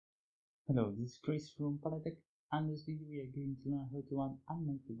Hello, this is Chris from Palatech, and in this video we are going to learn how to add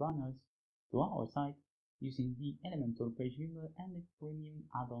animated banners to our site using the Elementor page builder and the premium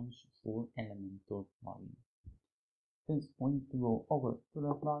add-ons for Elementor plugin. Since we need to go over to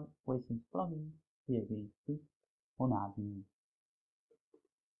the plugin, we are going to click on Add New.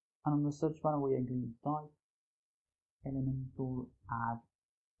 And on the search bar we are going to type Elementor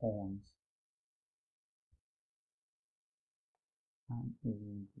add-ons. And we're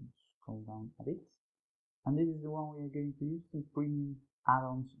going to scroll down a bit. And this is the one we are going to use, the premium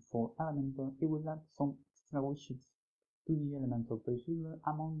add-ons for Elementor. It will add some extra widgets to the Elementor page builder,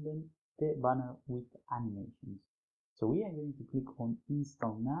 among them the banner with animations. So we are going to click on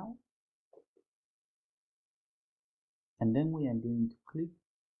Install Now, and then we are going to click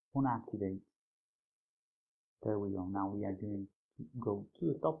on Activate. There we go. Now we are going to go to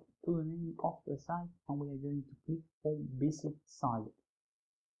the top, to the name of the site, and we are going to click on Visit Site.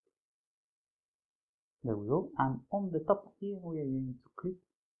 There we go, and on the top here we are going to click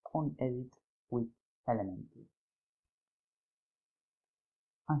on Edit with Elementor.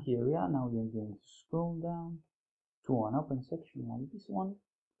 And here we are. Now we are going to scroll down to an open section like this one,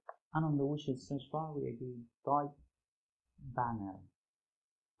 and on the widget search bar we are going to type banner,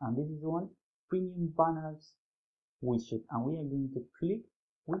 and this is the one, premium banners widget, and we are going to click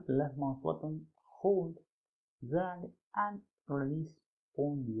with the left mouse button, hold, drag and release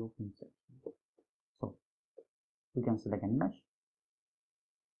on the open section. So we can select an image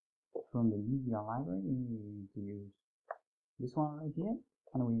from the media library. We are going to use this one right here,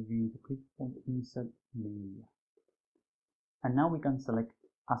 and we are going to click on insert media. And now we can select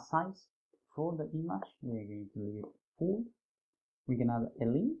a size for the image. We are going to leave it full. We can add a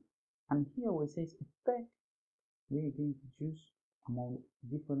link, and here where it says effect, we are going to choose among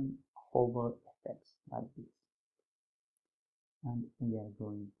different hover effects like this. And we are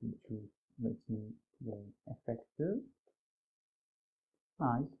going to choose, let's see, the effect 2.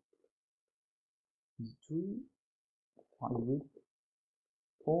 Nice. 3, 5 good.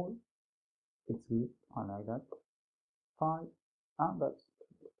 4, it's good, I like that. 5, and that's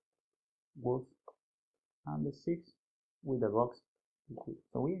works. And the 6 with the box is good.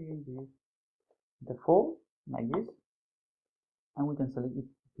 So we are going to use the 4 like this, and we can select it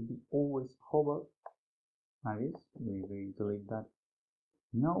to be always hover like this. We're going to leave that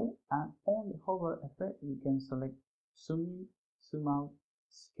no, and on the hover effect we can select zoom in, zoom out,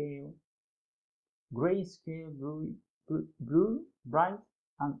 scale, grayscale, blue, bright,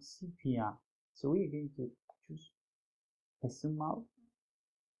 and sepia. So we are going to choose a zoom out.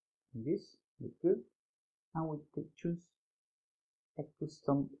 This is good, and we could choose a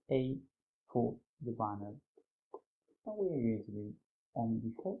custom A for the banner. And we are going to leave on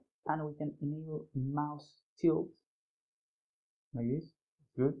default, and we can enable mouse tilt like this.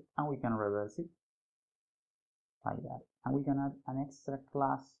 Good, and we can reverse it like that, and we can add an extra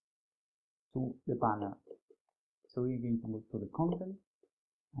class to the banner. So we're going to move to the content,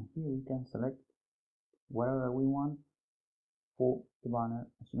 and here we can select whatever we want for the banner.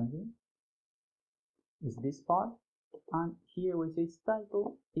 As you can see, is this part, and here we say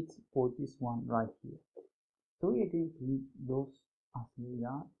title, it's for this one right here. So we are going to leave those as they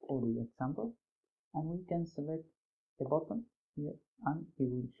are for the example, and we can select a button here, and it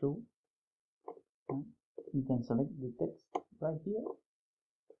will show, and we can select the text right here,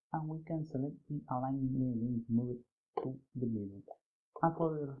 and we can select the alignment. We are going to move it to the middle. And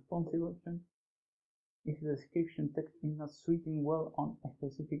for the responsive option, if the description text is not suiting well on a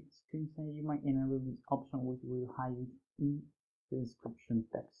specific screen size, you might enable this option, which will hide it in the description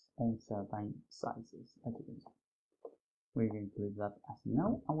text on certain sizes, as you can see. We're going to leave that as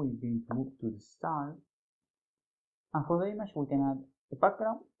no, and we're going to move to the style. And for the image, we can add a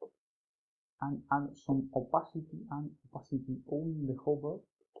background and add some opacity on the hover,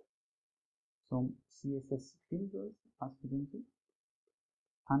 some CSS filters, as you can see.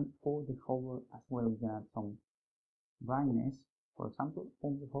 And for the hover as well, we can add some brightness, for example,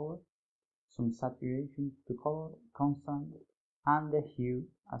 on the hover, some saturation to color, constant, and the hue,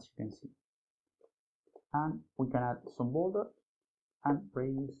 as you can see. And we can add some border and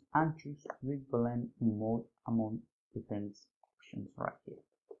radius, and choose the blend mode among different options right here.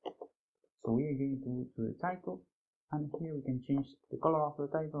 So we are going to move to the title, and here we can change the color of the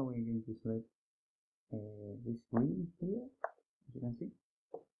title. We're going to select this green here, as you can see,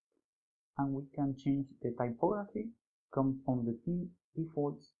 and we can change the typography, comes on the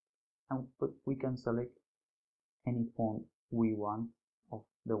defaults, and we can select any font we want of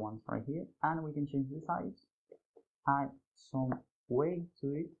the ones right here, and we can change the size, add some weight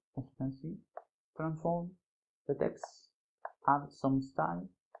to it, as you can see, transform the text, add some style,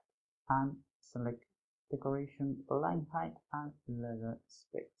 and select decoration, line height and letter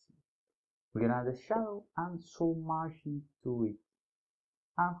spacing. We're gonna add a shadow and some margin to it.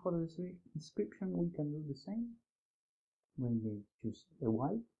 And for the description we can do the same. We can choose a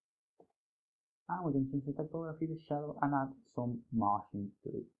white and we can change the typography, the shadow, and add some margin to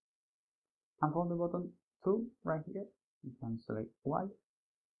it. And for the bottom too, right here, you can select white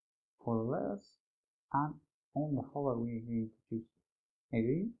for the letters, and on the hover we are going to choose a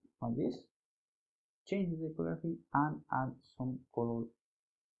green like this, change the typography and add some color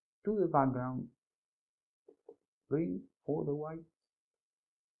to the background, green for the white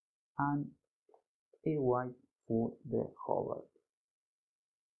and a white for the hover,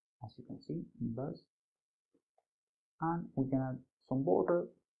 as you can see in burst. And we can add some border,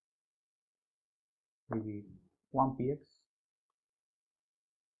 maybe 1px,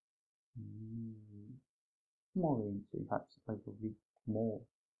 more so you have a little bit more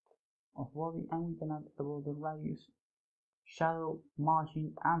of body, and we can add the border radius, shadow,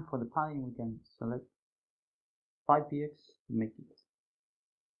 margin, and for the padding we can select 5px to make it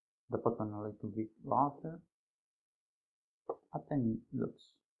the button a little bit larger. I think it looks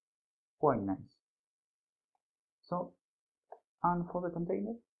quite nice. So, and for the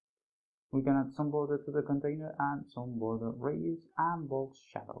container, we can add some border to the container and some border radius and box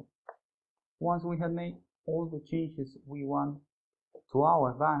shadow. Once we have made all the changes we want to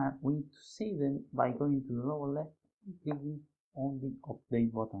our banner, we need to save them by going to the lower left and clicking on the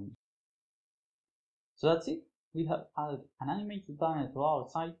update button. So that's it. We have added an animated banner to our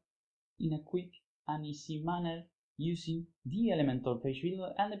site in a quick and easy manner using the Elementor page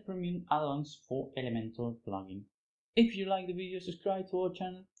builder and the premium add-ons for Elementor plugin. If you like the video, subscribe to our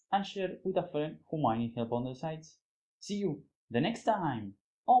channel and share with a friend who might need help on the sites. See you the next time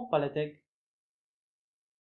on Paletech.